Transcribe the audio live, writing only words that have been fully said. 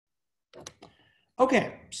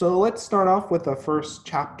Okay, so let's start off with the first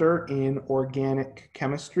chapter in organic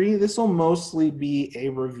chemistry. This will mostly be a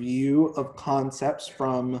review of concepts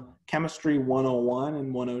from Chemistry 101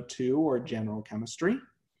 and 102, or general chemistry.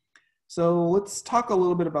 So let's talk a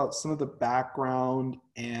little bit about some of the background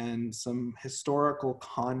and some historical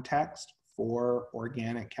context for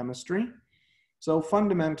organic chemistry. So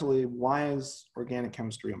fundamentally, why is organic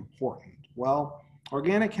chemistry important? Well,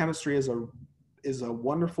 organic chemistry is a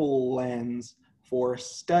wonderful lens for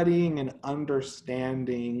studying and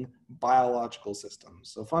understanding biological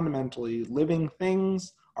systems. So fundamentally, living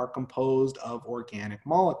things are composed of organic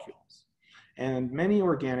molecules. And many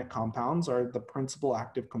organic compounds are the principal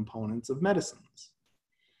active components of medicines.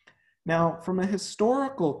 Now, from a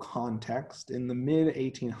historical context, in the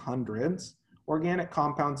mid-1800s, organic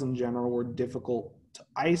compounds in general were difficult to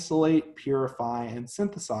isolate, purify, and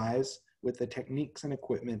synthesize with the techniques and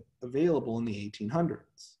equipment available in the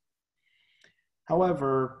 1800s.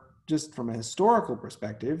 However, just from a historical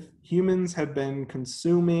perspective, humans have been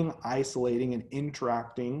consuming, isolating, and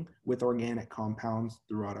interacting with organic compounds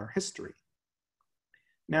throughout our history.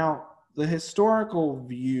 Now, the historical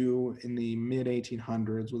view in the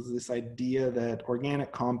mid-1800s was this idea that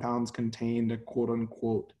organic compounds contained a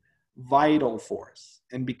quote-unquote vital force.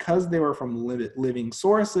 And because they were from living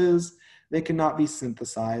sources, they could not be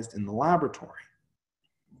synthesized in the laboratory.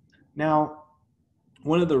 Now,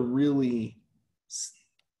 one of the really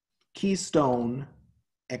keystone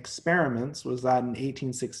experiments was that in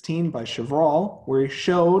 1816 by Chevreul, where he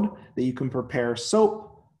showed that you can prepare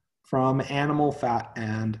soap from animal fat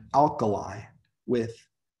and alkali with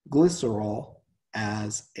glycerol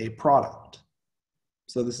as a product.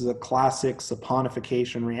 So this is a classic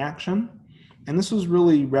saponification reaction. And this was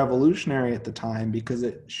really revolutionary at the time because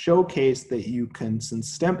it showcased that you can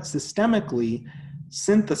systemically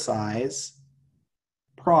synthesize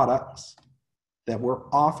products that were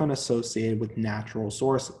often associated with natural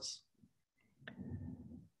sources.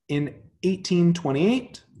 In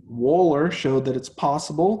 1828, Wohler showed that it's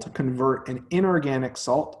possible to convert an inorganic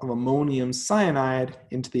salt of ammonium cyanide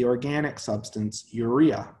into the organic substance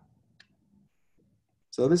urea.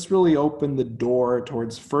 So this really opened the door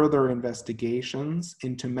towards further investigations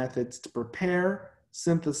into methods to prepare,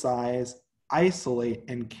 synthesize, isolate,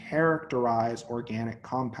 and characterize organic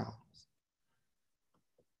compounds.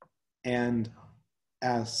 And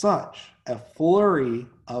as such, a flurry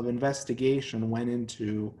of investigation went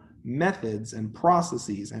into methods and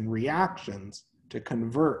processes and reactions to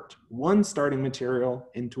convert one starting material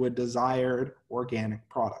into a desired organic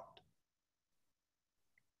product.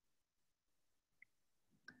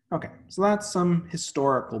 Okay, so that's some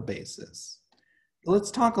historical basis. Let's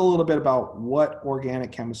talk a little bit about what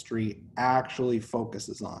organic chemistry actually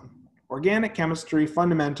focuses on. Organic chemistry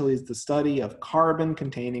fundamentally is the study of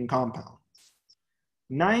carbon-containing compounds.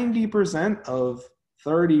 90% of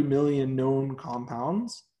 30 million known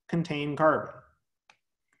compounds contain carbon.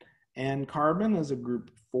 And carbon, as a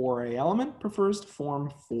group 4A element, prefers to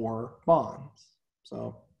form 4 bonds.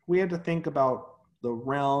 So we had to think about the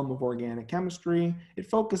realm of organic chemistry. It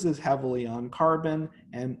focuses heavily on carbon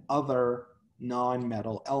and other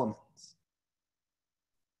non-metal elements.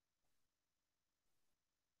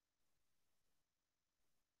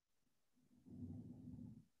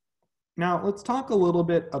 Now, let's talk a little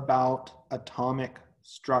bit about atomic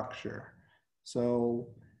structure. So,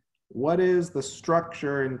 what is the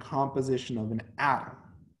structure and composition of an atom?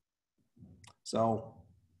 So,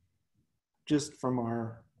 just from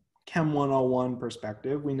our Chem 101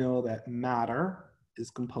 perspective, we know that matter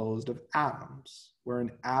is composed of atoms, where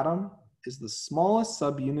an atom is the smallest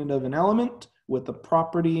subunit of an element with the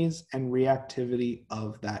properties and reactivity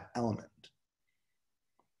of that element.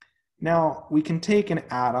 Now, we can take an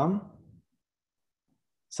atom,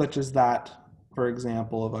 such as that, for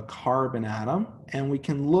example, of a carbon atom, and we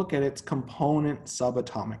can look at its component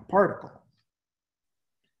subatomic particle.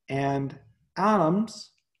 And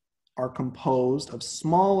atoms are composed of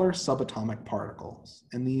smaller subatomic particles.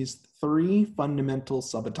 And these 3 fundamental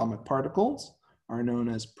subatomic particles are known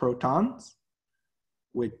as protons,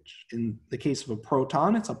 which in the case of a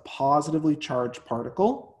proton, it's a positively charged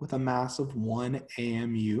particle with a mass of 1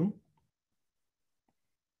 AMU.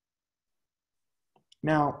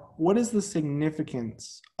 Now, what is the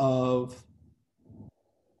significance of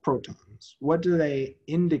protons? What do they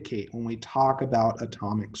indicate when we talk about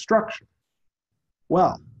atomic structure?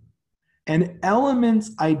 Well, an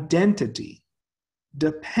element's identity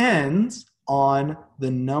depends on the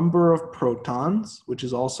number of protons, which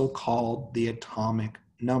is also called the atomic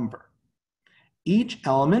number. Each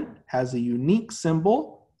element has a unique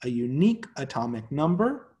symbol, a unique atomic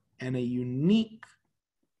number, and a unique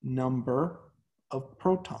number of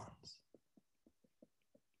protons.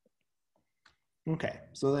 Okay,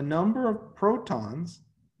 so the number of protons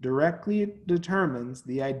directly determines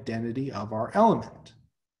the identity of our element.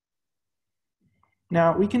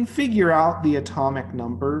 Now, we can figure out the atomic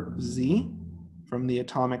number Z from the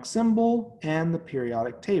atomic symbol and the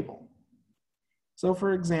periodic table. So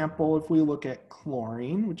for example, if we look at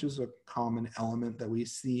chlorine, which is a common element that we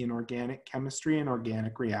see in organic chemistry and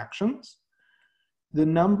organic reactions, the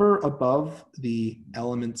number above the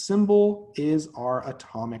element symbol is our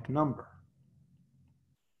atomic number.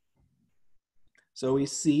 So we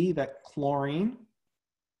see that chlorine,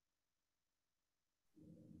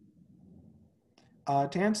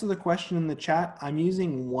 to answer the question in the chat, I'm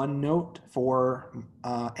using OneNote for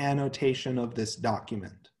annotation of this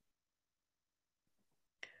document.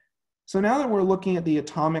 So now that we're looking at the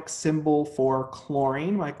atomic symbol for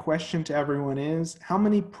chlorine, my question to everyone is, how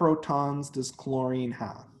many protons does chlorine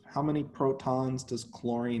have? How many protons does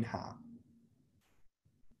chlorine have?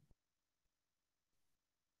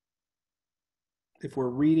 If we're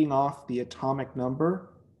reading off the atomic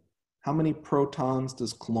number, how many protons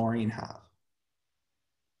does chlorine have?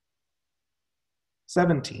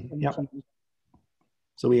 17. Yep.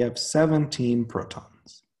 So we have 17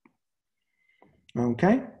 protons.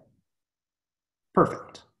 Okay.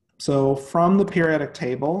 Perfect. So from the periodic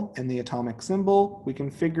table and the atomic symbol, we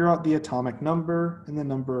can figure out the atomic number and the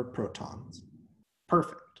number of protons.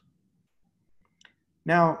 Perfect.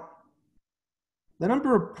 Now, the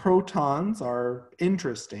number of protons are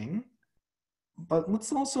interesting, but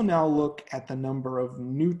let's also now look at the number of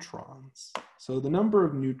neutrons. So the number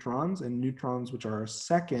of neutrons, and neutrons which are a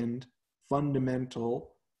second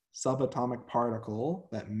fundamental subatomic particle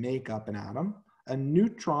that make up an atom. A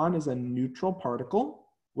neutron is a neutral particle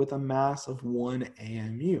with a mass of 1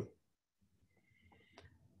 AMU.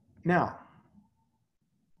 Now,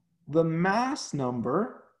 the mass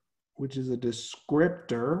number, which is a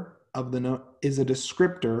descriptor of the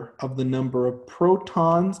number of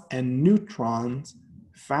protons and neutrons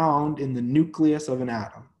found in the nucleus of an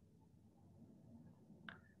atom.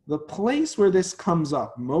 The place where this comes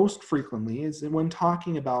up most frequently is when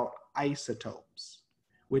talking about isotopes,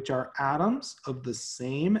 which are atoms of the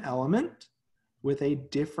same element with a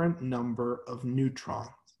different number of neutrons.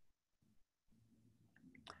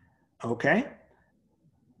 Okay?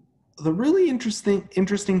 The really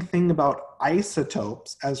interesting thing about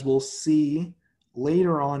isotopes, as we'll see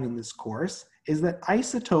later on in this course, is that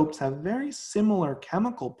isotopes have very similar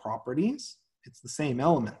chemical properties. It's the same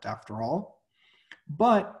element after all,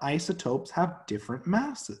 but isotopes have different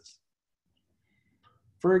masses.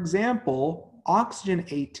 For example, oxygen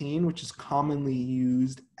 18, which is commonly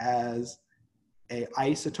used as an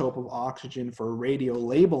isotope of oxygen for radio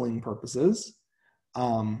labeling purposes,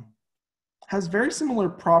 has very similar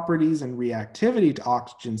properties and reactivity to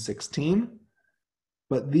oxygen 16,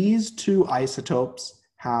 but these two isotopes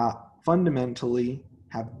fundamentally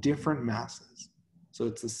have different masses. So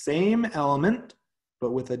it's the same element,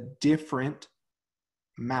 but with a different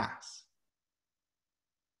mass.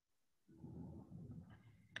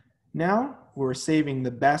 Now we're saving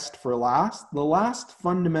the best for last. The last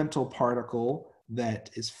fundamental particle that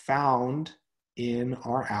is found in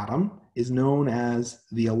our atom is known as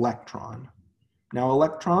the electron. Now,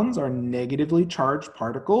 electrons are negatively charged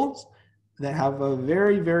particles that have a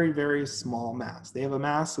very, very, very small mass. They have a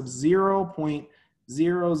mass of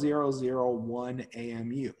 0.0001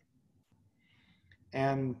 AMU.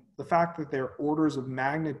 And the fact that they're orders of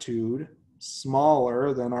magnitude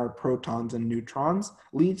smaller than our protons and neutrons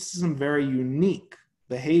leads to some very unique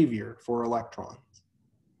behavior for electrons.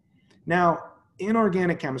 Now, in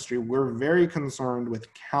organic chemistry, we're very concerned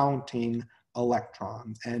with counting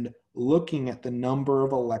electrons and looking at the number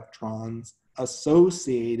of electrons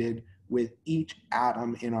associated with each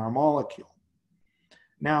atom in our molecule.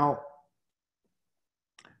 Now,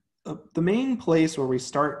 the main place where we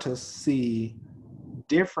start to see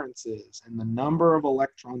differences in the number of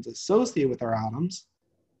electrons associated with our atoms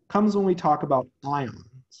comes when we talk about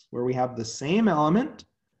ions, where we have the same element,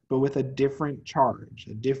 but with a different charge,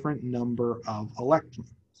 a different number of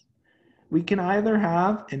electrons. We can either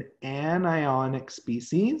have an anionic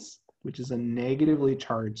species, which is a negatively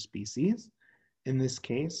charged species. In this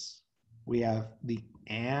case, we have the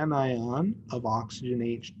anion of oxygen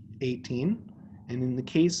 18. And in the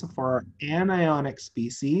case of our anionic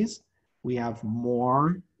species, we have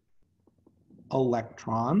more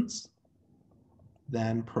electrons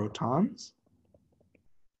than protons.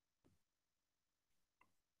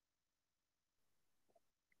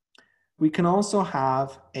 We can also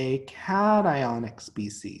have a cationic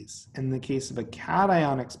species. In the case of a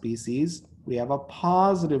cationic species, we have a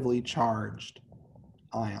positively charged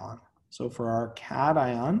ion. So for our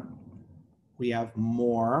cation, we have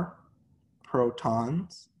more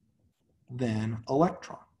protons than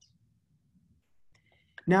electrons.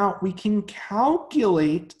 Now, we can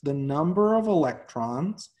calculate the number of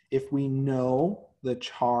electrons if we know the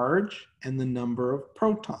charge and the number of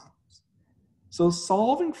protons. So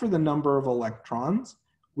solving for the number of electrons,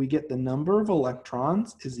 we get the number of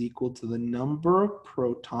electrons is equal to the number of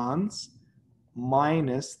protons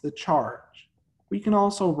minus the charge. We can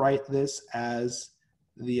also write this as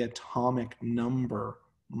the atomic number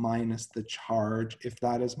minus the charge if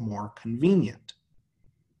that is more convenient.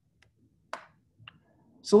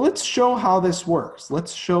 So let's show how this works.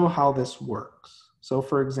 Let's show how this works. So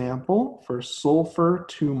for example, for sulfur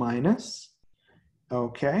 2-,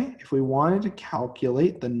 okay, if we wanted to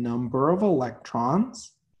calculate the number of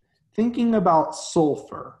electrons, thinking about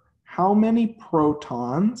sulfur, how many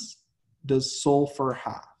protons does sulfur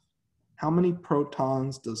have? How many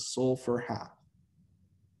protons does sulfur have?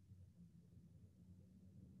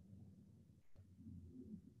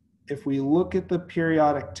 If we look at the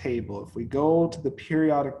periodic table, if we go to the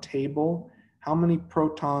periodic table, how many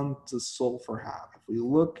protons does sulfur have? If we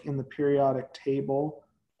look in the periodic table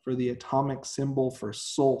for the atomic symbol for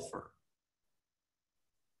sulfur.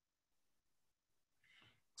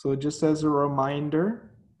 So just as a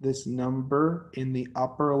reminder, this number in the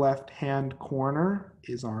upper left-hand corner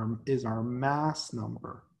is our mass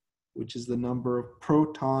number, which is the number of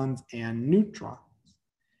protons and neutrons.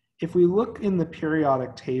 If we look in the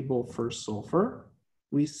periodic table for sulfur,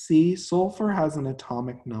 we see sulfur has an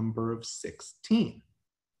atomic number of 16.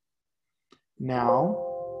 Now,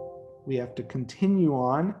 we have to continue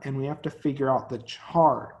on and we have to figure out the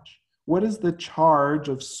charge. What is the charge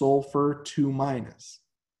of sulfur 2-?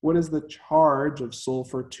 What is the charge of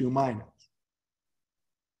sulfur 2-?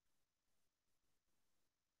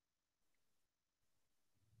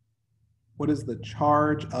 What is the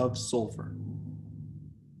charge of sulfur?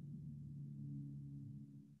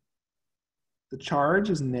 The charge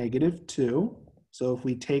is -2. So if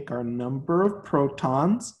we take our number of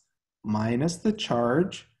protons minus the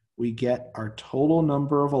charge, we get our total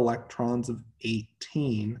number of electrons of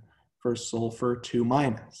 18 for sulfur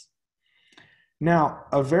 2-. Now,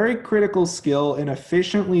 a very critical skill in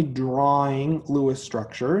efficiently drawing Lewis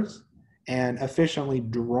structures and efficiently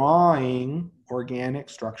drawing organic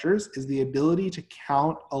structures is the ability to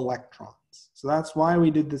count electrons. So that's why we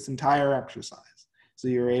did this entire exercise. So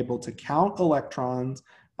you're able to count electrons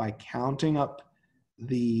by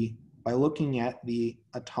by looking at the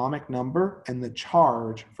atomic number and the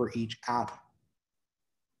charge for each atom.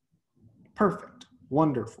 Perfect,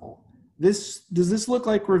 wonderful. Does this look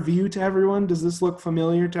like review to everyone? Does this look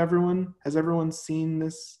familiar to everyone? Has everyone seen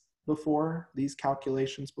this before, these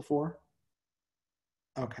calculations before?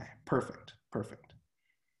 Okay, perfect, perfect.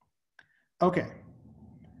 Okay.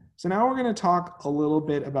 So now we're going to talk a little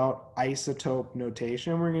bit about isotope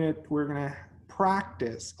notation. We're going to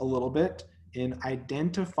practice a little bit in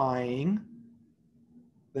identifying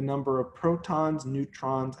the number of protons,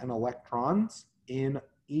 neutrons, and electrons in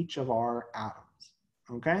each of our atoms.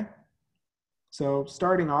 Okay? So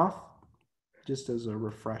starting off, just as a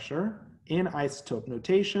refresher, in isotope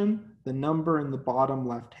notation, the number in the bottom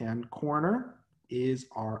left-hand corner is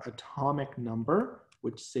our atomic number,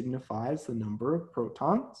 which signifies the number of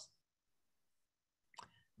protons.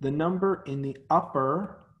 The number in the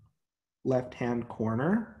upper left-hand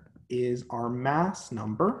corner is our mass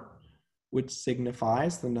number, which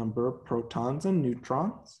signifies the number of protons and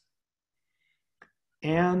neutrons.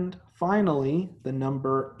 And finally, the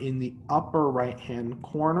number in the upper right-hand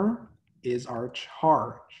corner is our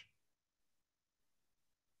charge.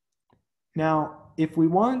 Now, if we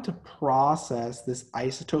wanted to process this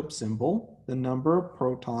isotope symbol, the number of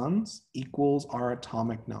protons equals our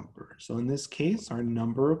atomic number. So in this case, our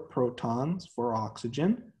number of protons for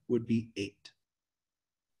oxygen would be 8.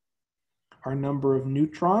 Our number of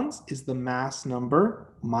neutrons is the mass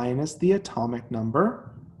number minus the atomic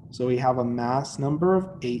number. So we have a mass number of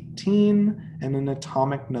 18 and an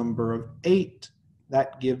atomic number of 8.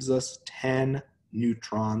 That gives us 10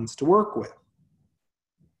 neutrons to work with.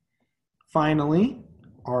 Finally,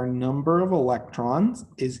 our number of electrons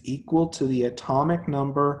is equal to the atomic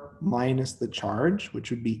number minus the charge, which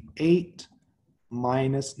would be 8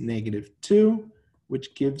 minus -2,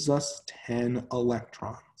 which gives us 10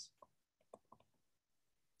 electrons.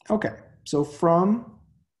 Okay, so from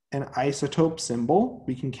an isotope symbol,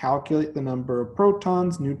 we can calculate the number of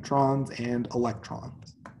protons, neutrons, and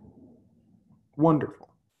electrons. Wonderful.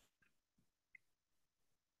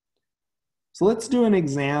 So let's do an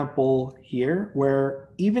example here where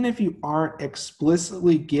even if you aren't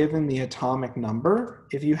explicitly given the atomic number,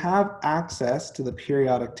 if you have access to the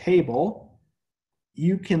periodic table,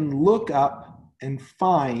 you can look up and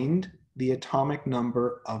find the atomic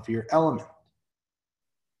number of your element.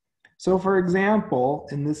 So for example,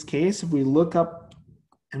 in this case, if we look up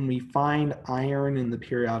and we find iron in the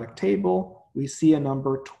periodic table, we see a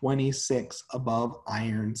number 26 above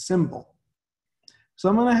iron symbol. So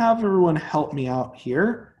I'm going to have everyone help me out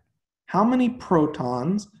here. How many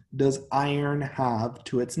protons does iron have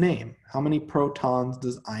to its name? How many protons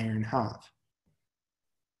does iron have?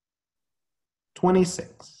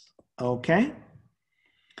 26. Okay.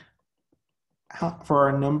 For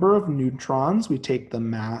our number of neutrons, we take the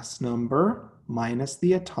mass number minus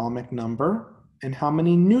the atomic number. And how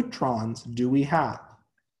many neutrons do we have?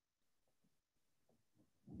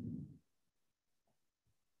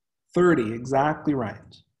 30, exactly right.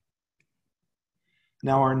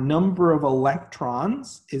 Now our number of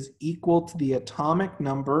electrons is equal to the atomic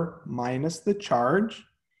number minus the charge.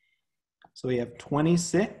 So we have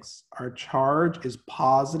 26. Our charge is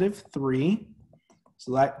positive 3.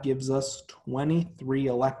 So that gives us 23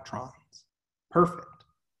 electrons. Perfect.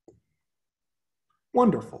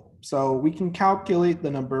 Wonderful. So we can calculate the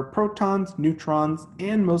number of protons, neutrons,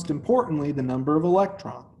 and most importantly, the number of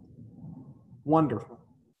electrons. Wonderful.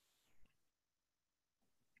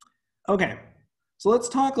 Okay, so let's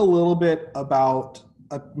talk a little bit about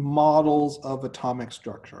models of atomic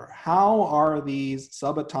structure. How are these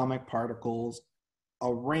subatomic particles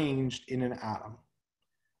arranged in an atom?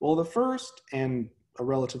 Well, the first and a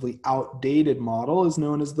relatively outdated model is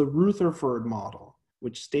known as the Rutherford model,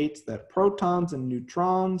 which states that protons and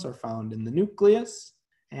neutrons are found in the nucleus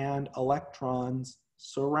and electrons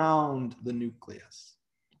surround the nucleus.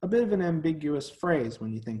 A bit of an ambiguous phrase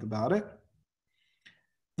when you think about it.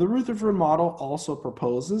 The Rutherford model also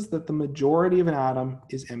proposes that the majority of an atom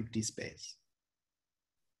is empty space.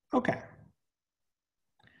 Okay.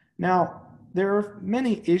 Now, there are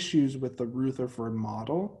many issues with the Rutherford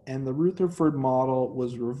model, and the Rutherford model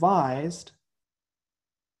was revised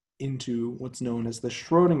into what's known as the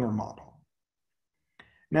Schrödinger model.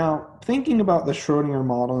 Now, thinking about the Schrödinger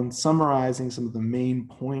model and summarizing some of the main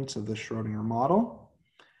points of the Schrödinger model,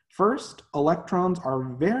 first, electrons are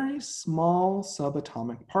very small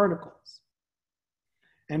subatomic particles.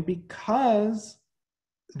 And because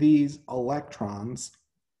these electrons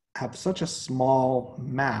have such a small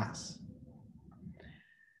mass,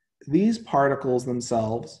 these particles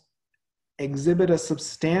themselves exhibit a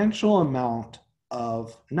substantial amount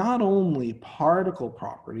of not only particle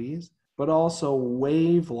properties, but also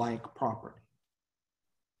wave-like properties.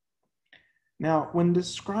 Now, when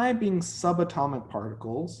describing subatomic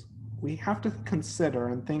particles, we have to consider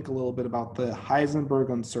and think a little bit about the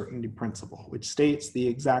Heisenberg uncertainty principle, which states the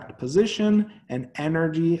exact position and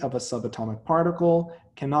energy of a subatomic particle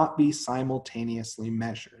cannot be simultaneously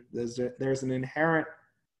measured. There's an inherent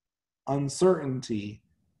uncertainty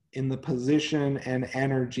in the position and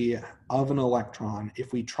energy of an electron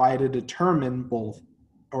if we try to determine both,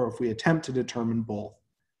 or if we attempt to determine both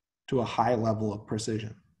to a high level of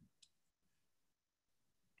precision.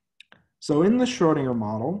 So in the Schrödinger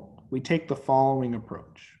model, we take the following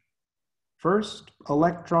approach. First,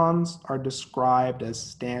 electrons are described as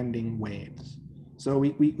standing waves. So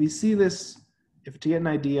we see this, to get an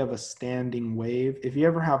idea of a standing wave, if you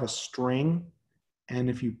ever have a string, and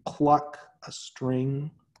if you pluck a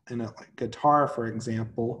string in a guitar, for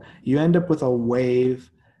example, you end up with a wave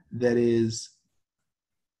that is,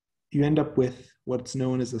 you end up with what's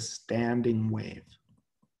known as a standing wave.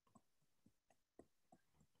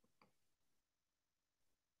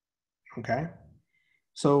 Okay,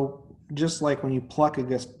 so just like when you pluck a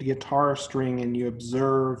guitar string and you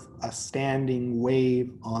observe a standing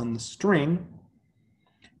wave on the string,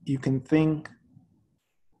 you can think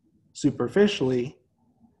superficially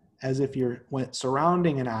as if when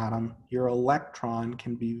surrounding an atom, your electron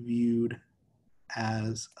can be viewed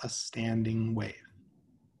as a standing wave,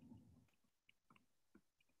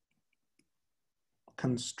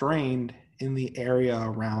 constrained in the area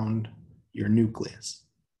around your nucleus.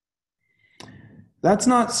 That's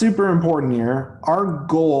not super important here. Our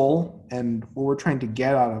goal, and what we're trying to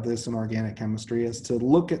get out of this in organic chemistry, is to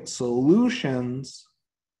look at solutions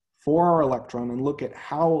for our electron and look at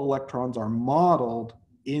how electrons are modeled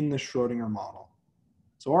in the Schrödinger model.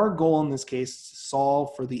 So our goal in this case is to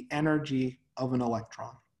solve for the energy of an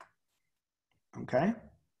electron. Okay?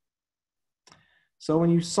 So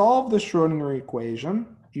when you solve the Schrödinger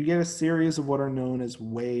equation, you get a series of what are known as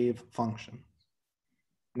wave functions.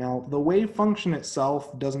 Now, the wave function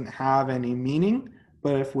itself doesn't have any meaning,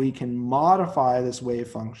 But if we can modify this wave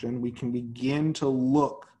function, we can begin to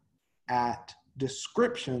look at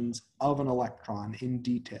descriptions of an electron in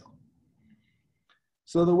detail.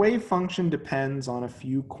 So the wave function depends on a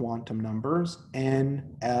few quantum numbers,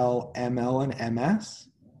 n, l, ml, and ms.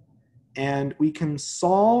 And we can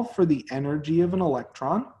solve for the energy of an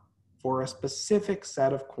electron for a specific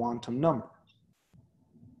set of quantum numbers.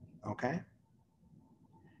 Okay?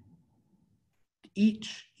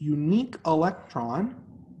 Each unique electron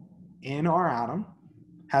in our atom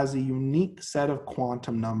has a unique set of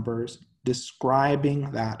quantum numbers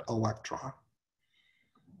describing that electron.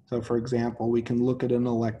 So for example, we can look at an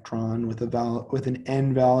electron with an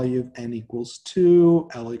n value of n equals 2,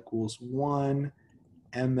 l equals 1,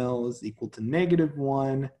 ml is equal to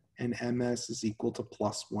 -1, and ms is equal to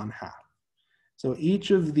 +1/2. So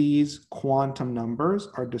each of these quantum numbers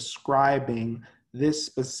are describing this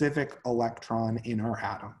specific electron in our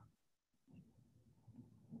atom.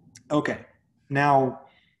 Okay, now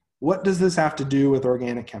what does this have to do with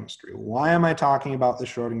organic chemistry? Why am I talking about the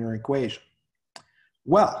Schrödinger equation?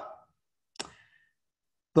 Well,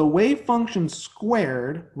 the wave function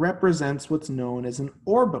squared represents what's known as an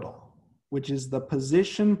orbital, which is the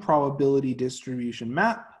position probability distribution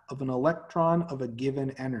map of an electron of a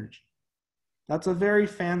given energy. That's a very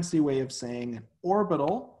fancy way of saying an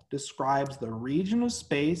orbital describes the region of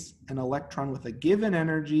space an electron with a given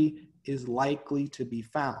energy is likely to be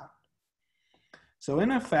found. So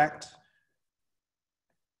in effect,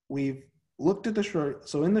 we've looked at in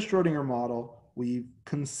the Schrödinger model, we've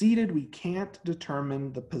conceded we can't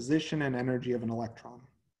determine the position and energy of an electron.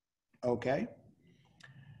 Okay?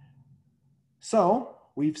 So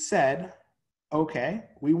we've said, okay,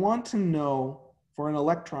 we want to know for an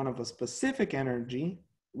electron of a specific energy,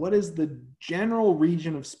 what is the general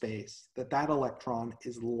region of space that that electron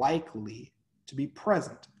is likely to be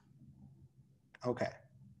present? Okay.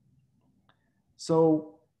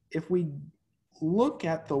 So if we look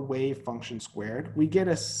at the wave function squared, we get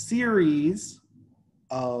a series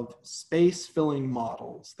of space-filling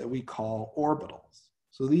models that we call orbitals.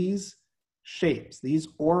 So these shapes, these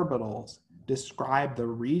orbitals, describe the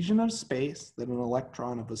region of space that an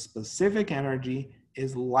electron of a specific energy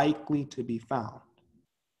is likely to be found.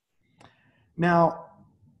 Now,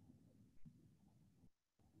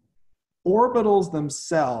 orbitals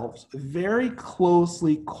themselves very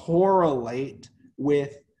closely correlate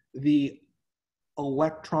with the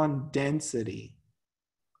electron density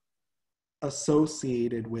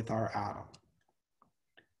associated with our atom.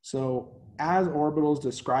 So as orbitals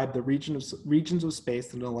describe the regions of space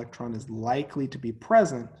that an electron is likely to be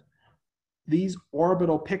present, these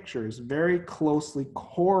orbital pictures very closely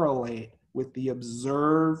correlate with the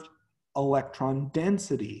observed electron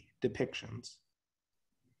density depictions.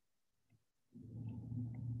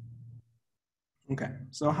 Okay,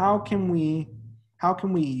 so how can we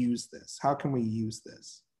use this? How can we use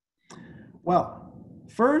this? Well,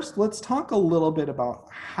 first, let's talk a little bit about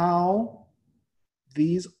how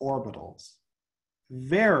these orbitals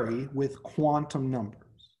vary with quantum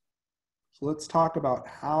numbers. So let's talk about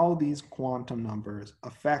how these quantum numbers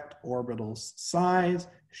affect orbitals' size,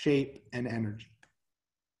 shape, and energy.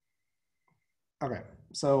 Okay,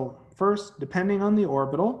 so first, depending on the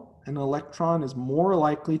orbital, an electron is more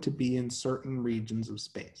likely to be in certain regions of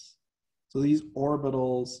space. So these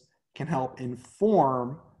orbitals can help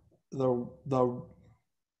inform the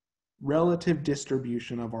relative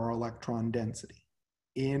distribution of our electron density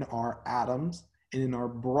in our atoms and in our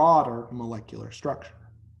broader molecular structure.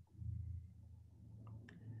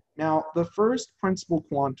 Now, the first principal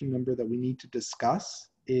quantum number that we need to discuss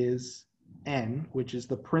is n, which is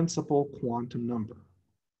the principal quantum number.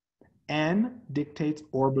 N dictates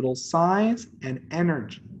orbital size and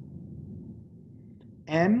energy.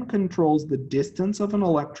 N controls the distance of an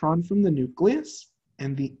electron from the nucleus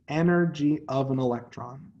and the energy of an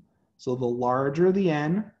electron. So the larger the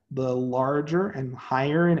n, the larger and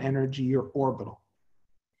higher in energy your orbital.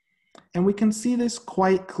 And we can see this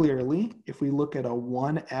quite clearly if we look at a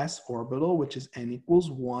 1s orbital, which is n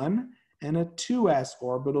equals 1, and a 2s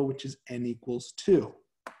orbital, which is n equals 2.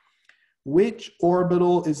 Which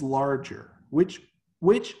orbital is larger? Which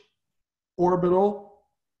orbital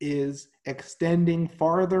is extending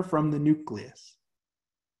farther from the nucleus?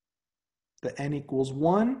 The n equals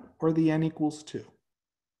 1 or the n equals 2?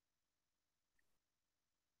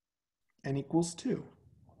 N equals 2,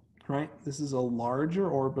 right? This is a larger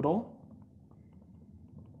orbital.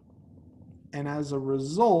 And as a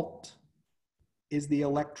result, is the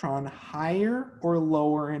electron higher or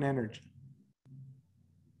lower in energy?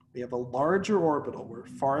 We have a larger orbital. We're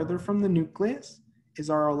farther from the nucleus. Is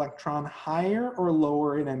our electron higher or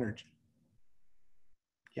lower in energy?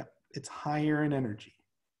 It's higher in energy.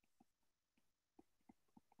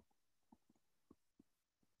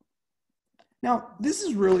 Now, this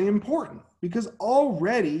is really important because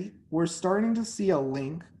already we're starting to see a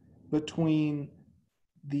link between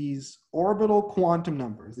these orbital quantum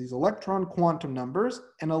numbers, these electron quantum numbers,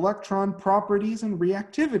 and electron properties and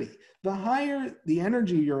reactivity. The higher the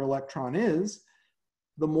energy your electron is,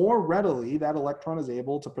 the more readily that electron is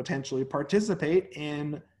able to potentially participate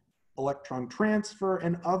in electron transfer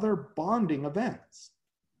and other bonding events.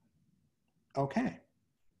 Okay.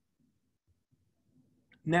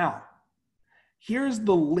 Now, here's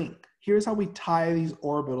the link. Here's how we tie these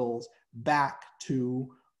orbitals back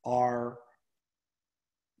to our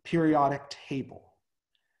periodic table.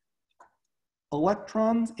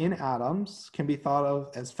 Electrons in atoms can be thought of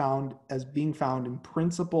as being found in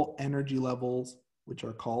principal energy levels, which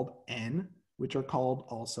are called N, which are called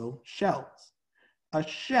also shells. A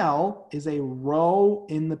shell is a row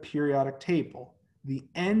in the periodic table. The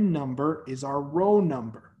N number is our row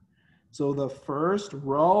number. So the first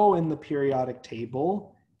row in the periodic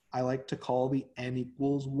table, I like to call the N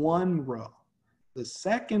equals 1 row. The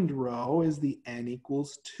second row is the N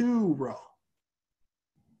equals 2 row.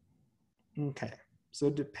 Okay, so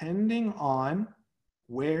depending on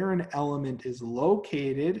where an element is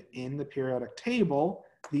located in the periodic table,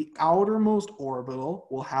 the outermost orbital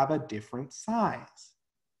will have a different size.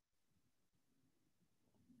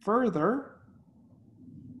 Further,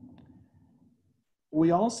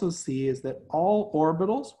 we also see is that all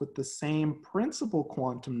orbitals with the same principal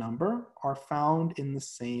quantum number are found in the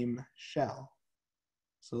same shell.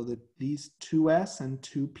 So that these 2s and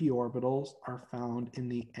 2p orbitals are found in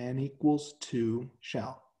the N equals 2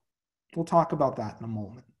 shell. We'll talk about that in a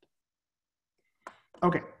moment.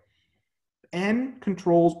 Okay, N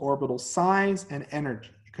controls orbital size and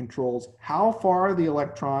energy. It controls how far the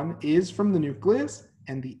electron is from the nucleus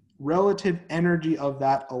and the relative energy of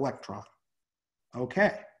that electron.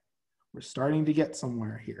 Okay, we're starting to get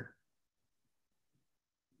somewhere here.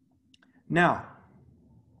 Now,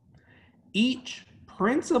 each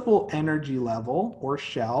principal energy level or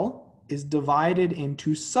shell is divided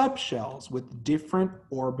into subshells with different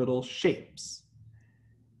orbital shapes.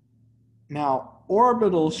 Now,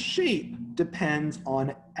 orbital shape depends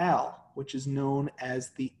on L, which is known as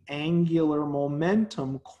the angular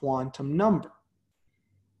momentum quantum number.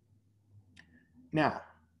 Now,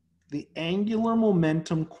 the angular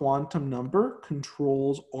momentum quantum number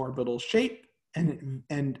controls orbital shape,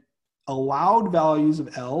 and allowed values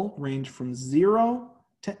of L range from 0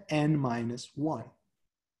 to n minus 1.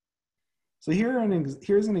 So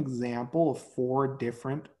here's an example of 4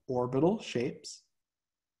 different orbital shapes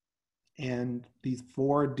and these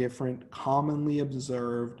 4 different commonly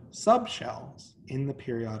observed subshells in the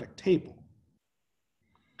periodic table.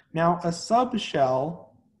 Now, a subshell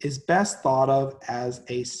is best thought of as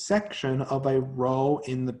a section of a row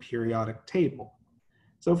in the periodic table.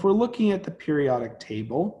 So if we're looking at the periodic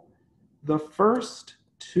table, the first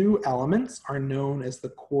 2 elements are known as the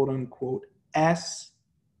quote-unquote S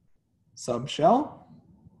subshell.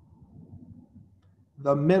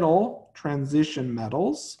 The middle transition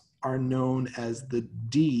metals are known as the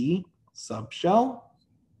D subshell.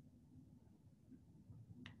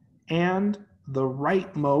 And the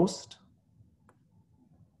rightmost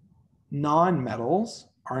non-metals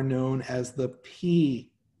are known as the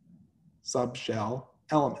P subshell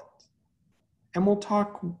element. And we'll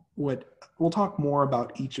talk more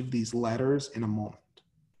about each of these letters in a moment.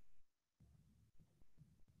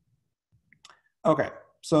 Okay,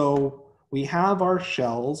 so we have our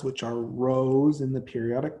shells, which are rows in the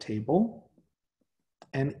periodic table,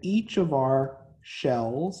 and each of our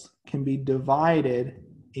shells can be divided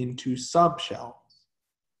into subshells.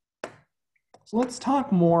 So let's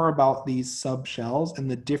talk more about these subshells and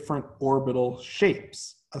the different orbital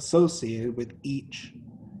shapes associated with each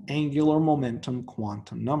angular momentum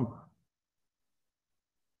quantum number.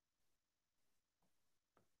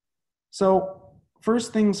 So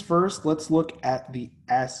first things first, let's look at the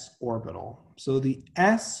s orbital. So the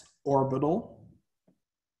s orbital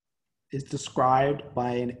is described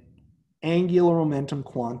by an angular momentum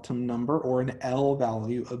quantum number, or an L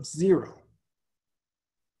value of 0.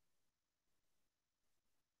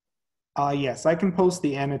 Yes, I can post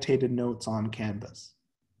the annotated notes on Canvas.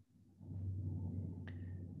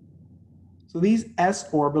 So these s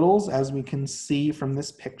orbitals, as we can see from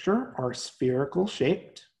this picture, are spherical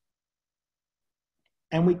shaped.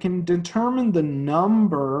 And we can determine the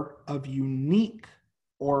number of unique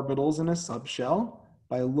orbitals in a subshell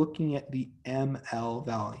by looking at the ML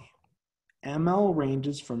value. ML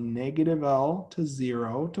ranges from -L to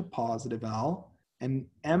 0 to +L, And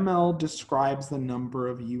ml describes the number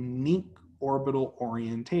of unique orbital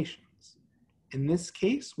orientations. In this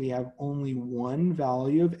case, we have only one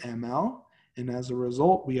value of ml, and as a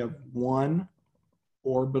result, we have one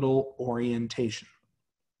orbital orientation.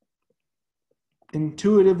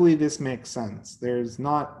 Intuitively, this makes sense. There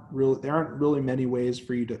aren't really many ways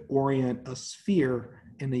for you to orient a sphere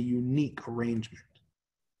in a unique arrangement.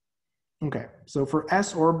 Okay, so for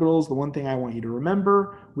s orbitals, the one thing I want you to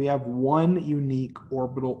remember, we have one unique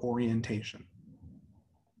orbital orientation.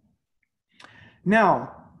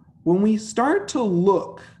 Now, when we start to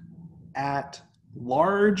look at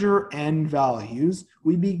larger n values,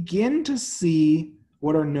 we begin to see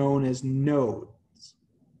what are known as nodes.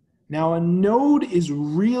 Now, a node is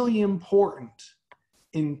really important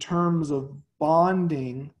in terms of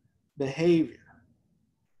bonding behavior.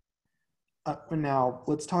 Now,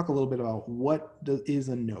 let's talk a little bit about what is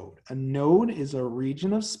a node. A node is a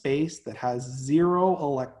region of space that has 0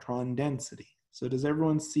 electron density. So does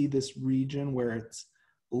everyone see this region where it's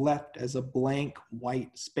left as a blank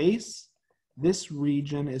white space? This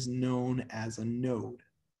region is known as a node.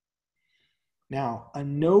 Now, a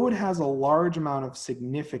node has a large amount of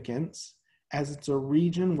significance as it's a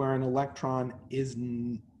region where an electron is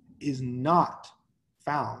not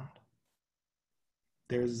found.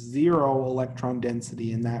 There's 0 electron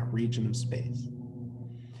density in that region of space.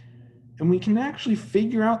 And we can actually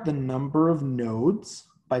figure out the number of nodes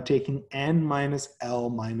by taking n minus L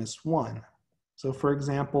minus 1. So for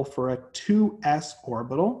example, for a 2s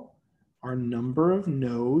orbital, our number of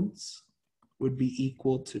nodes would be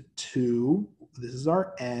equal to 2, this is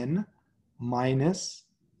our n, minus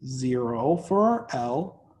 0 for our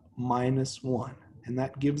L, minus 1. And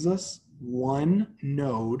that gives us 1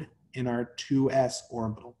 node in our 2s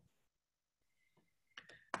orbital.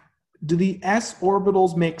 Do the s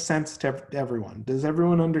orbitals make sense to everyone? Does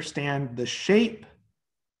everyone understand the shape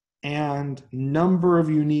and number of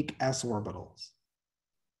unique s orbitals?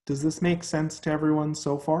 Does this make sense to everyone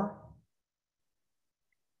so far?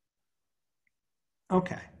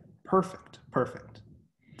 Okay, perfect, perfect.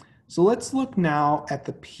 So let's look now at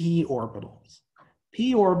the p orbitals.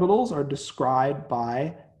 P orbitals are described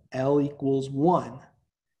by L equals 1.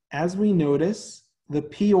 As we notice, the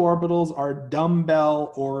p orbitals are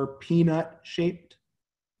dumbbell or peanut shaped.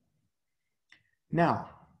 Now,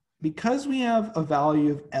 because we have a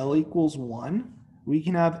value of L equals 1, we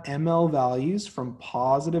can have ml values from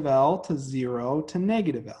positive L to 0 to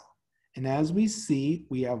negative L. And as we see,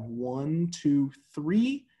 we have 1, 2,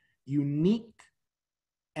 3 unique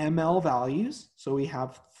ml values. So we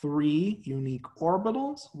have 3 unique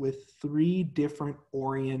orbitals with 3 different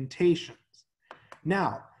orientations.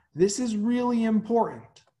 Now, this is really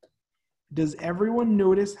important. Does everyone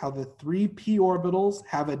notice how the 3 p orbitals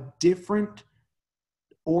have a different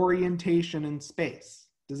orientation in space?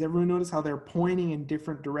 Does everyone notice how they're pointing in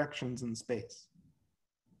different directions in space?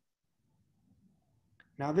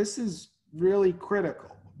 Now, this is really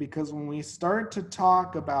critical because when we start to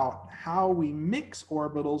talk about how we mix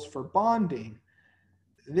orbitals for bonding,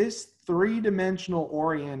 this 3-dimensional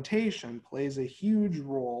orientation plays a huge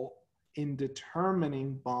role in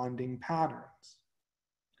determining bonding patterns.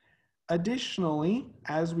 Additionally,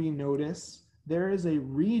 as we notice, there is a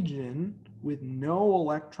region with no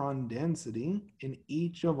electron density in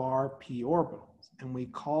each of our p orbitals, and we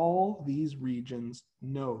call these regions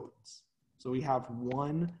nodes. So we have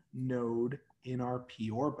 1 node in our p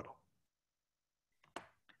orbital.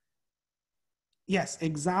 Yes,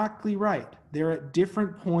 exactly right. They're at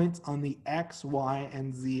different points on the x, y,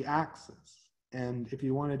 and z axis. And if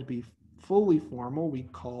you wanted to be fully formal, we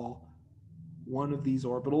call one of these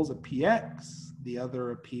orbitals a px, the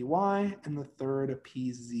other a py, and the third a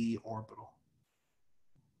pz orbital.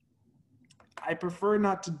 I prefer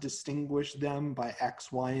not to distinguish them by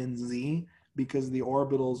x, y, and z because the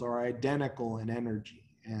orbitals are identical in energy,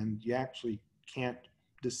 and you actually can't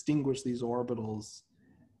distinguish these orbitals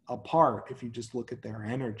apart if you just look at their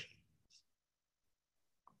energy.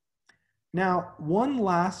 Now, one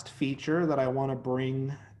last feature that I want to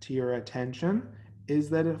bring to your attention is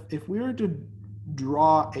that if we were to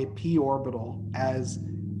draw a p orbital as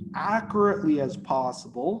accurately as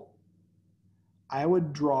possible, I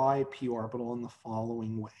would draw a p orbital in the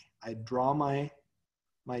following way. I'd draw my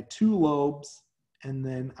 2 lobes, and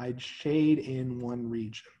then I'd shade in one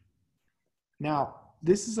region. Now,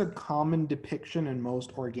 this is a common depiction in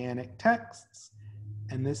most organic texts,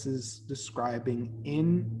 and this is describing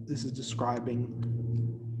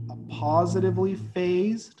a positively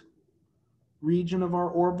phased region of our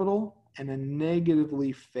orbital and a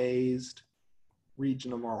negatively phased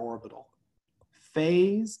region of our orbital.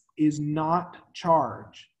 Phase is not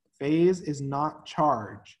charge. Phase is not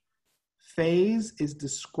charge. Phase is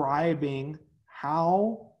describing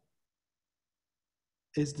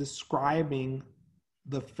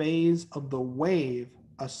the phase of the wave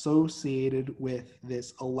associated with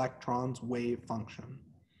this electron's wave function.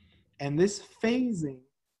 And this phasing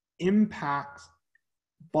impacts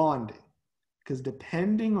bonding, because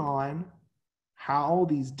depending on how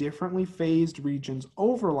these differently phased regions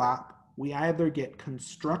overlap, we either get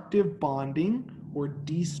constructive bonding or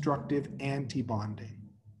destructive antibonding.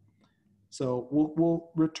 So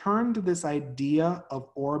we'll return to this idea of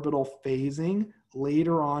orbital phasing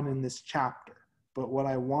later on in this chapter. But what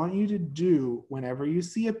I want you to do whenever you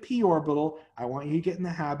see a p orbital, I want you to get in the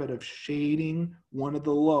habit of shading one of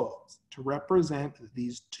the lobes to represent that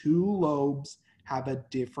these two lobes have a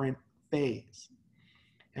different phase.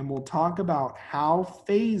 And we'll talk about how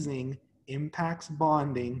phasing impacts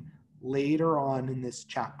bonding later on in this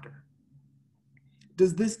chapter.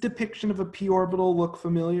 Does this depiction of a p orbital look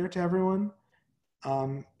familiar to everyone?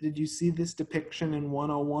 Did you see this depiction in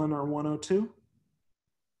 101 or 102?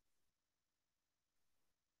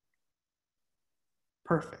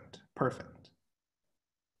 Perfect, perfect.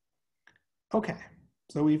 Okay,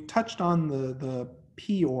 so we've touched on the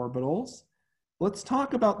p orbitals. Let's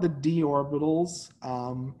talk about the d orbitals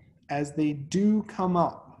as they do come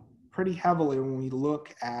up pretty heavily when we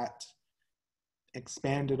look at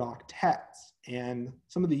expanded octets and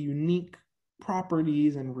some of the unique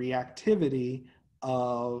properties and reactivity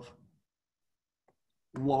of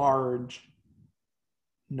large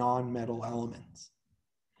non-metal elements.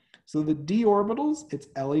 So the d orbitals, it's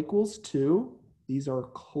L equals 2. These are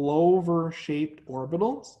clover-shaped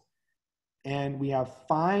orbitals. And we have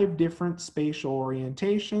 5 different spatial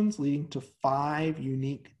orientations leading to 5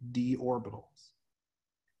 unique d orbitals.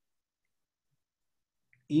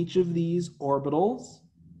 Each of these orbitals,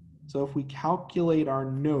 so if we calculate our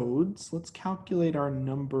nodes, let's calculate our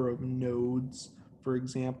number of nodes, for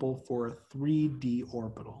example, for a 3d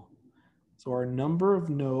orbital. So our number of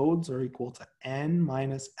nodes are equal to n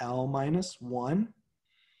minus L minus 1.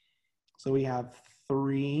 So we have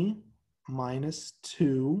 3 minus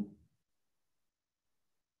 2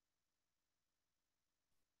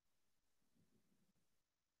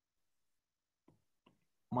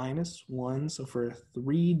 minus 1. So for a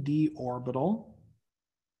 3d orbital,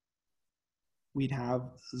 we'd have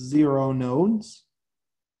 0 nodes.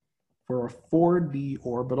 For a 4d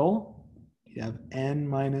orbital, you'd have n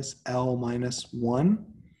minus L minus 1,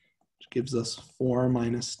 which gives us 4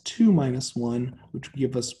 minus 2 minus 1, which would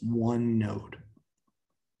give us 1 node.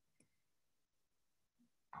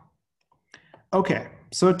 Okay,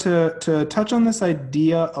 so to touch on this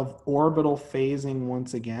idea of orbital phasing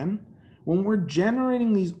once again, when we're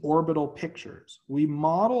generating these orbital pictures, we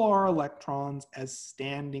model our electrons as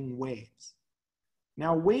standing waves.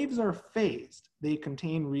 Now, waves are phased. They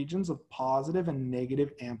contain regions of positive and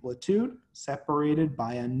negative amplitude separated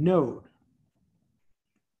by a node,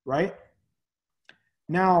 right?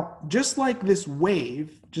 Now, just like this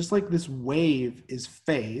wave is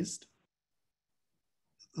phased,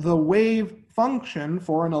 the wave function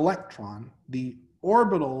for an electron, the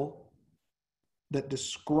orbital that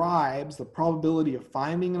describes the probability of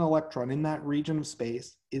finding an electron in that region of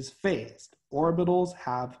space, is phased. Orbitals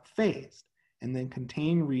have phased and then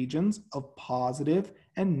contain regions of positive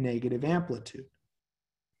and negative amplitude.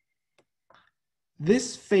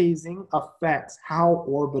 This phasing affects how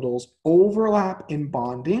orbitals overlap in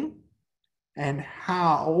bonding and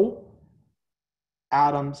how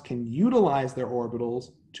atoms can utilize their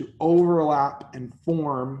orbitals to overlap and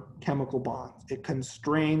form chemical bonds. It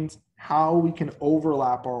constrains how we can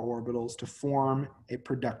overlap our orbitals to form a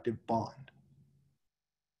productive bond.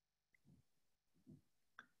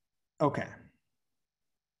 Okay.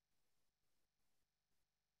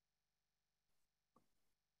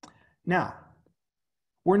 Now,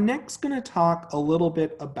 we're next going to talk a little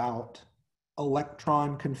bit about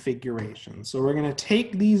electron configuration. So we're going to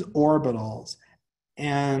take these orbitals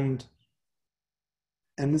and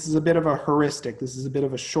this is a bit of a heuristic, this is a bit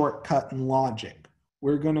of a shortcut in logic.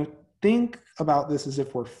 We're going to think about this as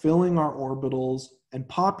if we're filling our orbitals and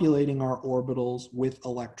populating our orbitals with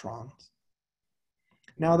electrons.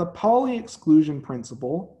 Now, the Pauli exclusion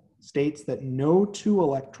principle states that no 2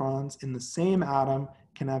 electrons in the same atom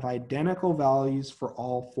can have identical values for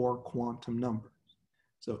all 4 quantum numbers.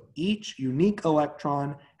 So each unique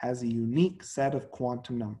electron has a unique set of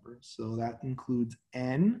quantum numbers. So that includes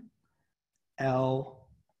N, L,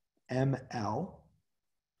 ML.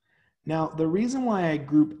 Now, the reason why I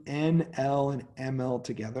group N, L, and ML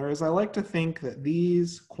together is I like to think that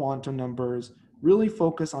these quantum numbers really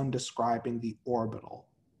focus on describing the orbital.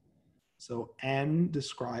 So N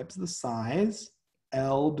describes the size,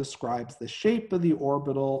 L describes the shape of the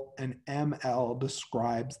orbital, and ML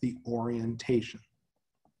describes the orientation.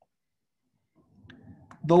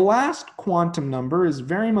 The last quantum number is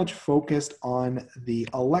very much focused on the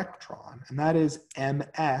electron, and that is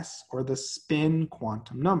ms, or the spin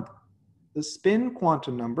quantum number. The spin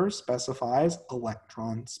quantum number specifies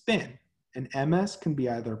electron spin, and ms can be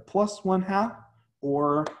either +1/2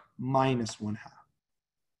 or -1/2.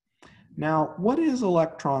 Now, what is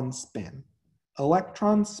electron spin?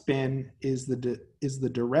 Electron spin is the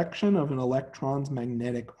direction of an electron's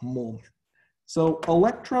magnetic moment. So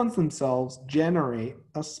electrons themselves generate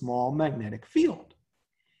a small magnetic field.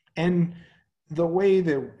 And the way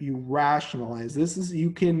that you rationalize this is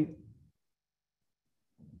you can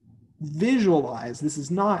visualize, this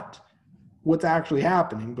is not what's actually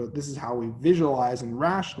happening, but this is how we visualize and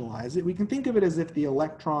rationalize it. We can think of it as if the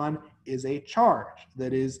electron is a charge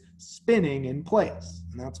that is spinning in place,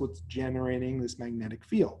 and that's what's generating this magnetic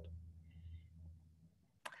field.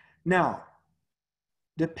 Now,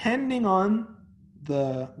 depending on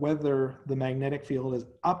whether the magnetic field is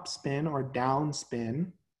upspin or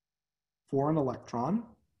downspin for an electron,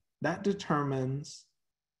 that determines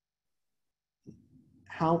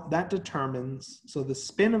so the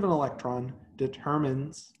spin of an electron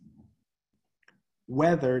determines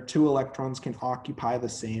whether two electrons can occupy the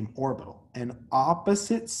same orbital. And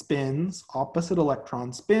opposite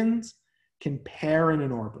electron spins can pair in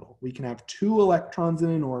an orbital. We can have two electrons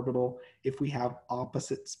in an orbital if we have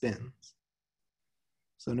opposite spins.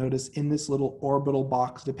 So notice in this little orbital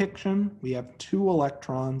box depiction, we have two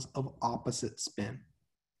electrons of opposite spin.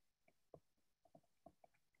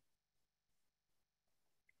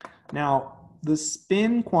 Now, the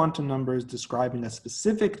spin quantum number is describing a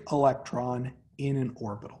specific electron in an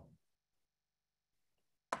orbital.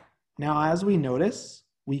 Now, as we notice,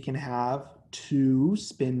 we can have two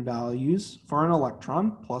spin values for an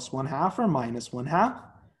electron, +1/2 or -1/2.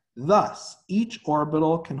 Thus, each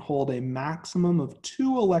orbital can hold a maximum of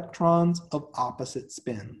 2 electrons of opposite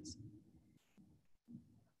spins.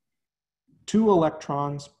 2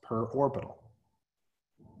 electrons per orbital.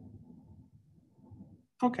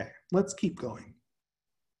 Okay, let's keep going.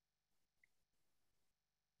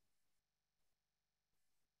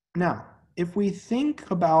 Now, if we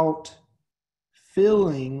think about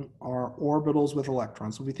filling our orbitals with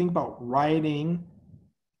electrons, so if we think about writing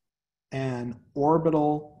an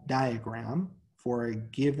orbital diagram for a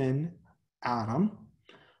given atom,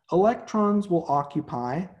 electrons will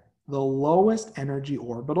occupy the lowest energy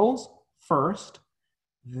orbitals first,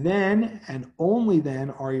 then and only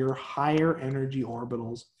then are your higher energy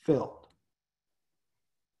orbitals filled.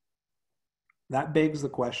 That begs the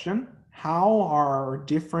question, how are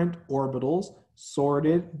different orbitals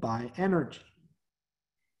sorted by energy?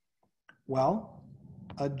 Well,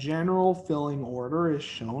 a general filling order is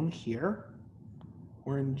shown here,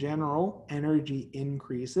 where in general energy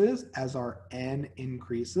increases as our N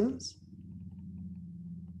increases.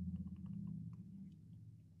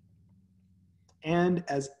 And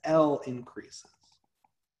as L increases.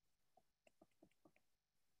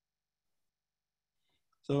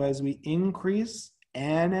 So as we increase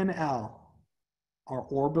N and L, our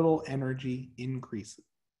orbital energy increases.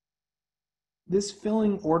 This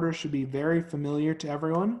filling order should be very familiar to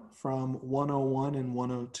everyone from 101 and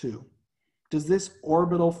 102. Does this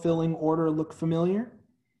orbital filling order look familiar?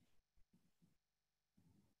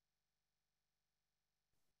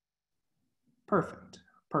 Perfect,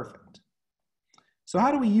 perfect. So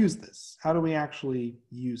how do we use this? How do we actually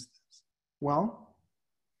use this? Well,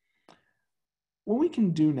 what we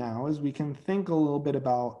can do now is we can think a little bit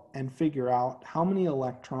about and figure out how many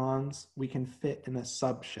electrons we can fit in a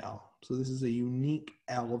subshell. So this is a unique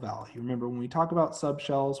L value. Remember, when we talk about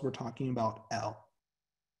subshells, we're talking about L.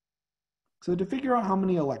 So to figure out how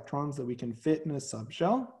many electrons that we can fit in a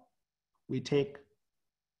subshell, we take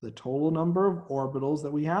the total number of orbitals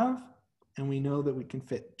that we have, and we know that we can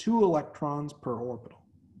fit 2 electrons per orbital.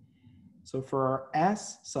 So for our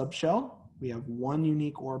S subshell, we have 1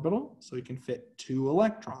 unique orbital, so we can fit 2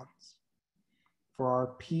 electrons. For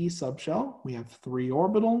our P subshell, we have 3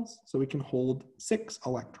 orbitals, so we can hold 6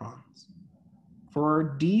 electrons. For our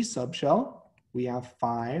D subshell, we have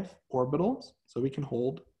 5 orbitals, so we can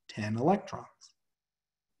hold 10 electrons.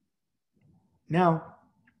 Now,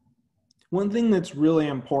 one thing that's really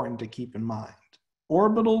important to keep in mind,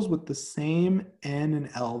 orbitals with the same N and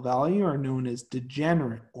L value are known as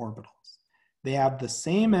degenerate orbitals. They have the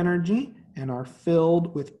same energy and are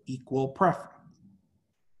filled with equal preference.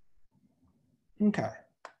 Okay,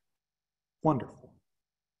 wonderful.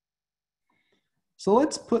 So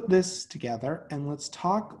let's put this together and let's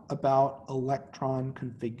talk about electron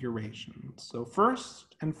configuration. So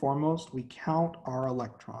first and foremost, we count our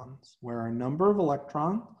electrons, where our number of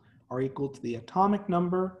electrons are equal to the atomic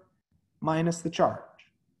number minus the charge.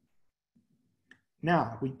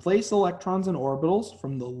 Now, we place electrons in orbitals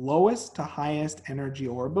from the lowest to highest energy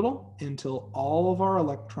orbital until all of our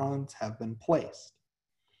electrons have been placed.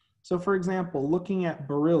 So for example, looking at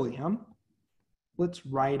beryllium, let's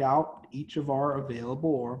write out each of our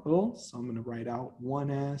available orbitals. So I'm going to write out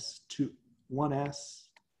 1s,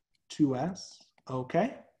 2s.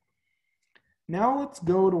 Okay. Now let's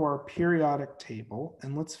go to our periodic table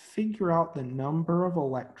and let's figure out the number of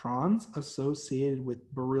electrons associated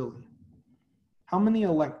with beryllium. How many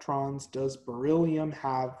electrons does beryllium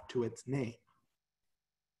have to its name?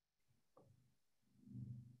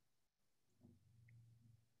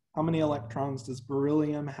 How many electrons does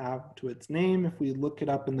beryllium have to its name if we look it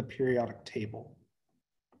up in the periodic table?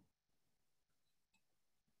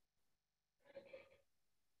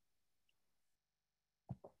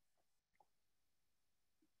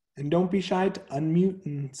 And don't be shy to unmute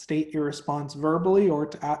and state your response verbally or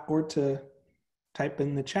to type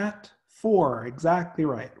in the chat. 4, exactly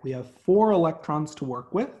right. We have 4 electrons to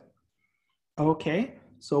work with. Okay,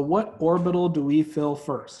 so what orbital do we fill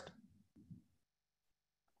first?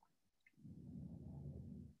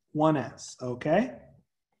 1s, okay?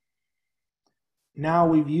 Now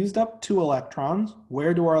we've used up 2 electrons.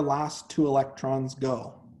 Where do our last 2 electrons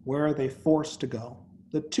go? Where are they forced to go?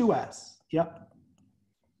 The 2s, yep.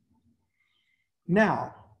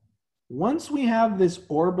 Now, once we have this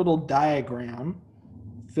orbital diagram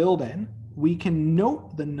filled in, we can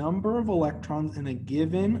note the number of electrons in a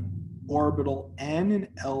given orbital n and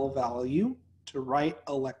L value to write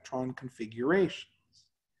electron configurations.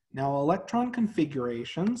 Now, electron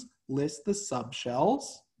configurations list the subshells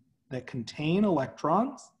that contain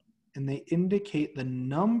electrons, and they indicate the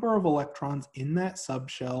number of electrons in that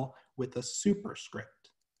subshell with a superscript.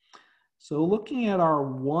 So looking at our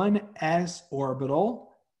 1s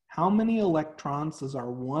orbital, how many electrons does our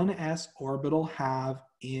 1s orbital have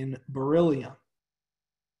in beryllium?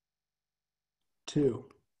 2.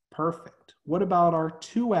 Perfect. What about our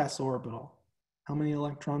 2s orbital? How many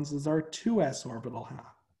electrons does our 2s orbital have?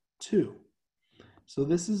 2. So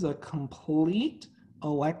this is a complete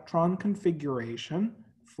electron configuration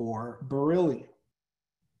for beryllium.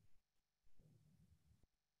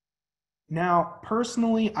 Now,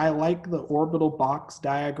 personally, I like the orbital box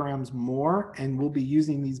diagrams more, and we'll be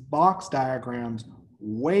using these box diagrams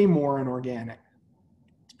way more in organic.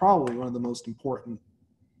 It's probably one of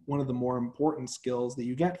the more important skills that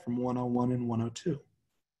you get from 101 and 102.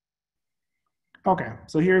 Okay,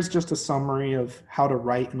 so here's just a summary of how to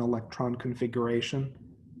write an electron configuration.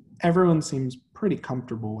 Everyone seems pretty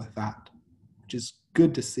comfortable with that, which is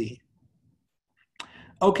good to see.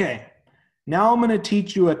 Okay. Now I'm going to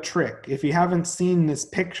teach you a trick. If you haven't seen this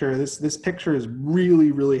picture, this picture is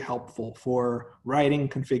really, really helpful for writing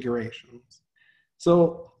configurations.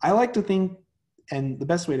 So I like to think, and the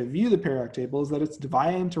best way to view the periodic table is that it's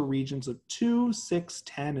divided into regions of 2, 6,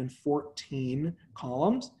 10, and 14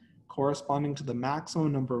 columns, corresponding to the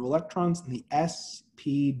maximum number of electrons in the S,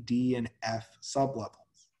 P, D, and F sublevels.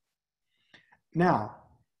 Now,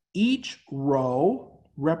 each row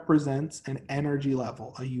represents an energy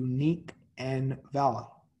level, a unique N value.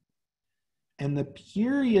 And the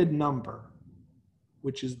period number,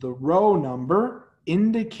 which is the row number,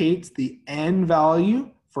 indicates the N value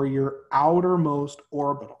for your outermost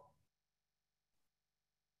orbital.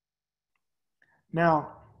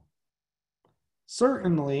 Now,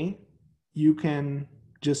 certainly you can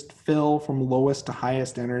just fill from lowest to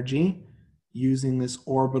highest energy using this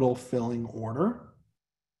orbital filling order.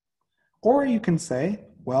 Or you can say,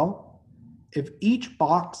 well, if each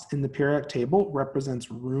box in the periodic table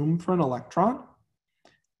represents room for an electron,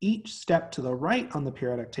 each step to the right on the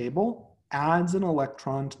periodic table adds an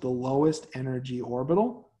electron to the lowest energy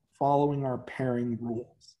orbital, following our pairing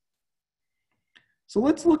rules. So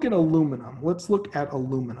let's look at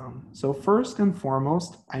aluminum. So first and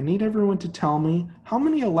foremost, I need everyone to tell me, how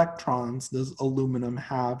many electrons does aluminum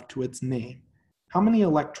have to its name? How many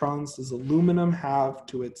electrons does aluminum have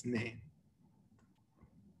to its name?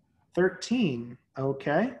 13,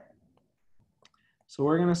 okay. So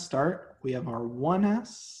we're going to start. We have our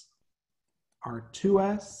 1s, our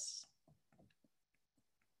 2s,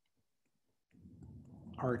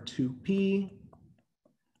 our 2p,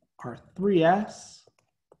 our 3s,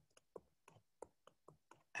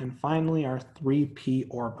 and finally our 3p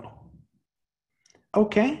orbital.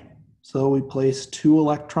 Okay, so we place 2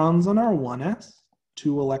 electrons in our 1s,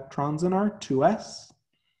 2 electrons in our 2s. Let's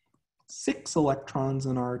 6 electrons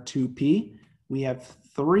in our 2p. We have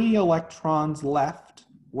 3 electrons left.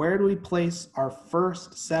 Where do we place our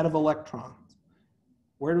first set of electrons?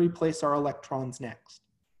 Where do we place our electrons next?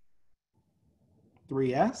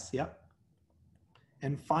 3s, yep.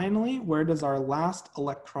 And finally, where does our last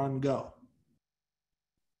electron go?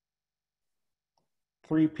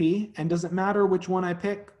 3p. And does it matter which one I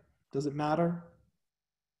pick? Does it matter?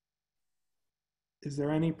 Is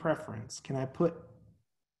there any preference? Can I put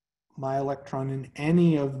my electron in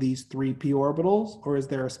any of these 3p orbitals, or is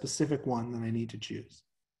there a specific one that I need to choose?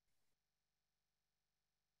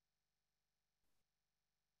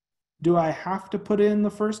 Do I have to put it in the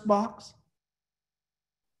first box?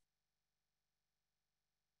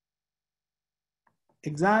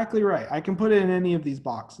 Exactly right. I can put it in any of these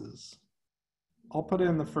boxes. I'll put it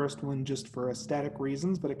in the first one just for aesthetic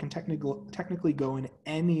reasons, but it can technically go in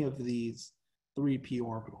any of these 3p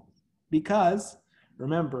orbitals. Because,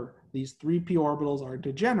 remember, these 3p orbitals are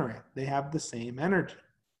degenerate. They have the same energy.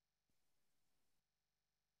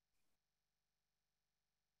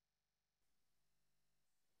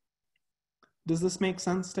 Does this make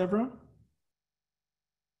sense to everyone?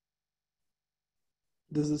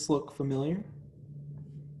 Does this look familiar?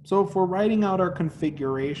 So if we're writing out our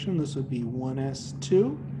configuration, this would be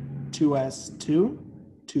 1s2, 2s2,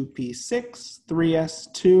 2p6,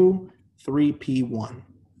 3s2, 3p1.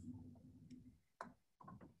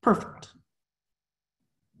 Perfect.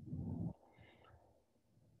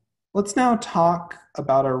 Let's now talk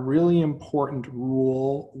about a really important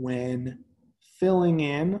rule when filling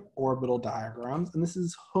in orbital diagrams, and this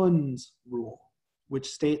is Hund's rule, which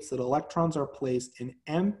states that electrons are placed in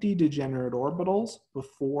empty degenerate orbitals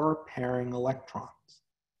before pairing electrons.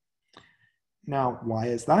 Now, why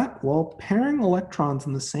is that? Well, pairing electrons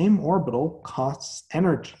in the same orbital costs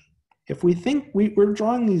energy. If we think we're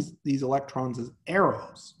drawing these electrons as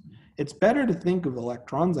arrows, it's better to think of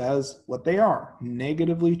electrons as what they are,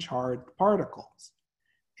 negatively charged particles.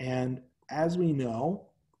 And as we know,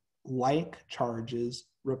 like charges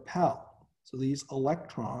repel. So these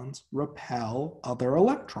electrons repel other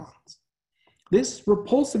electrons. This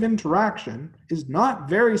repulsive interaction is not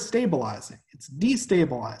very stabilizing. It's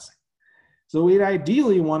destabilizing. So we'd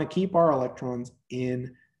ideally want to keep our electrons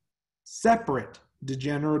in separate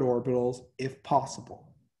degenerate orbitals if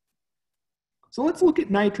possible. So let's look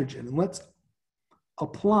at nitrogen and let's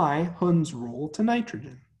apply Hund's rule to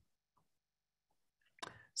nitrogen.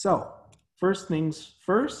 So first things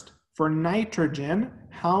first, for nitrogen,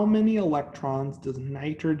 how many electrons does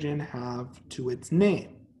nitrogen have to its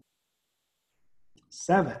name?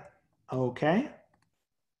 7, okay.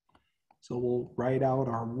 So we'll write out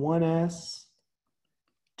our 1s,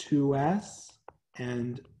 2s,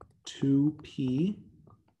 and 2p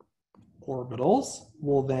orbitals.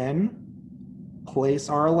 We'll then place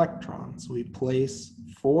our electrons. We place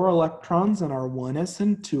 4 electrons in our 1s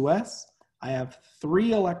and 2s. I have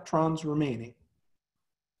 3 electrons remaining.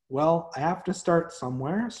 Well, I have to start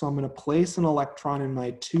somewhere, so I'm going to place an electron in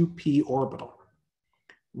my 2p orbital.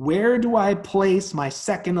 Where do I place my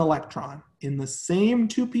second electron? In the same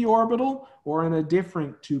 2p orbital or in a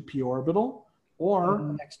different 2p orbital?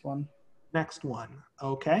 Or next one. Next one,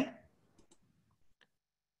 okay.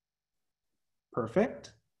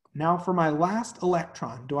 Perfect. Now for my last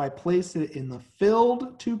electron, do I place it in the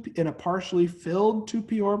filled 2p, in a partially filled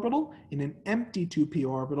 2p orbital, in an empty 2p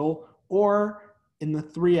orbital, or in the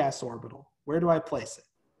 3s orbital? Where do I place it?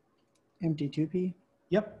 Empty 2p?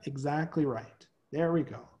 Yep, exactly right. There we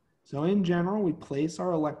go. So in general, we place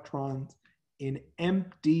our electrons in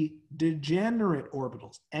empty degenerate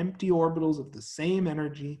orbitals, empty orbitals of the same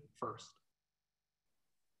energy first.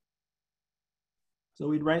 So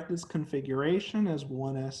we'd write this configuration as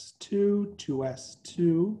 1s2,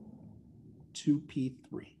 2s2,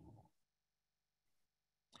 2p3.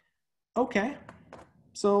 Okay,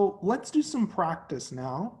 so let's do some practice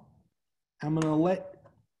now. I'm going to let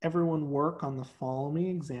everyone work on the following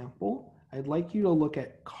example. I'd like you to look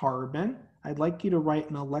at carbon. I'd like you to write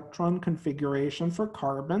an electron configuration for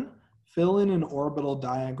carbon, fill in an orbital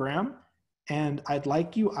diagram, and I'd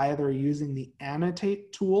like you either using the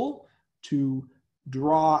annotate tool to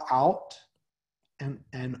draw out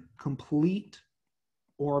an complete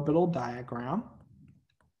orbital diagram,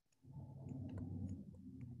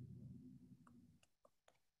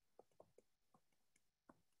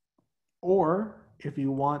 or if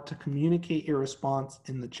you want to communicate your response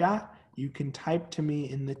in the chat, you can type to me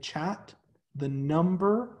in the chat the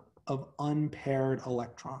number of unpaired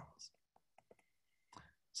electrons.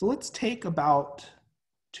 So let's take about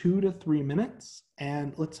 2 to 3 minutes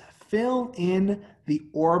and let's fill in the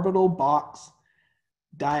orbital box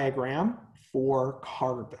diagram for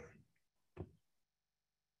carbon.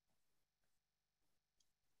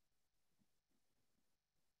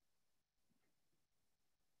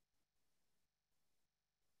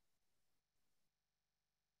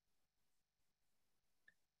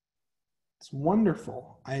 It's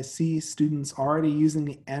wonderful. I see students already using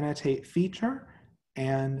the annotate feature,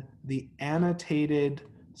 and the annotated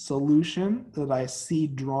solution that I see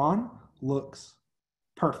drawn looks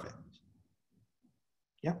perfect.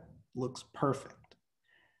 Yep, looks perfect.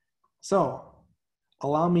 So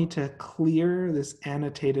allow me to clear this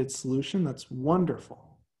annotated solution. That's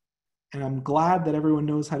wonderful. And I'm glad that everyone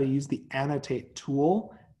knows how to use the annotate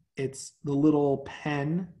tool. It's the little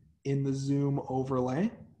pen in the Zoom overlay.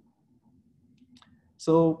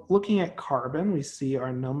 So looking at carbon, we see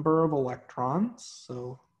our number of electrons.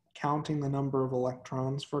 So counting the number of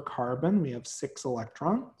electrons for carbon, we have 6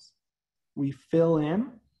 electrons. We fill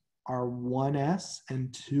in our 1s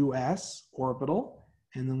and 2s orbital,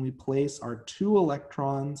 and then we place our 2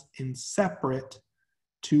 electrons in separate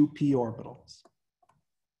 2p orbitals.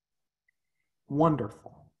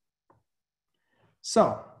 Wonderful.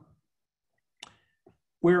 So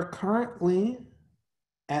we're currently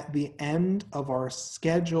at the end of our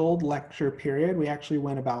scheduled lecture period. We actually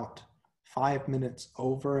went about 5 minutes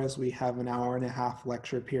over, as we have an 1.5-hour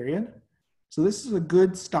lecture period. So this is a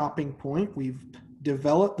good stopping point. We've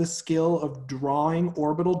developed the skill of drawing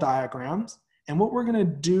orbital diagrams. And what we're going to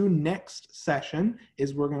do next session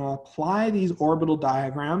is we're going to apply these orbital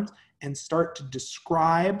diagrams and start to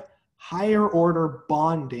describe higher order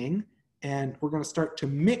bonding. And we're going to start to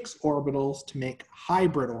mix orbitals to make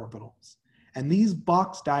hybrid orbitals. And these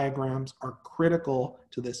box diagrams are critical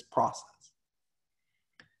to this process.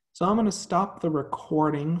 So I'm going to stop the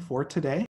recording for today.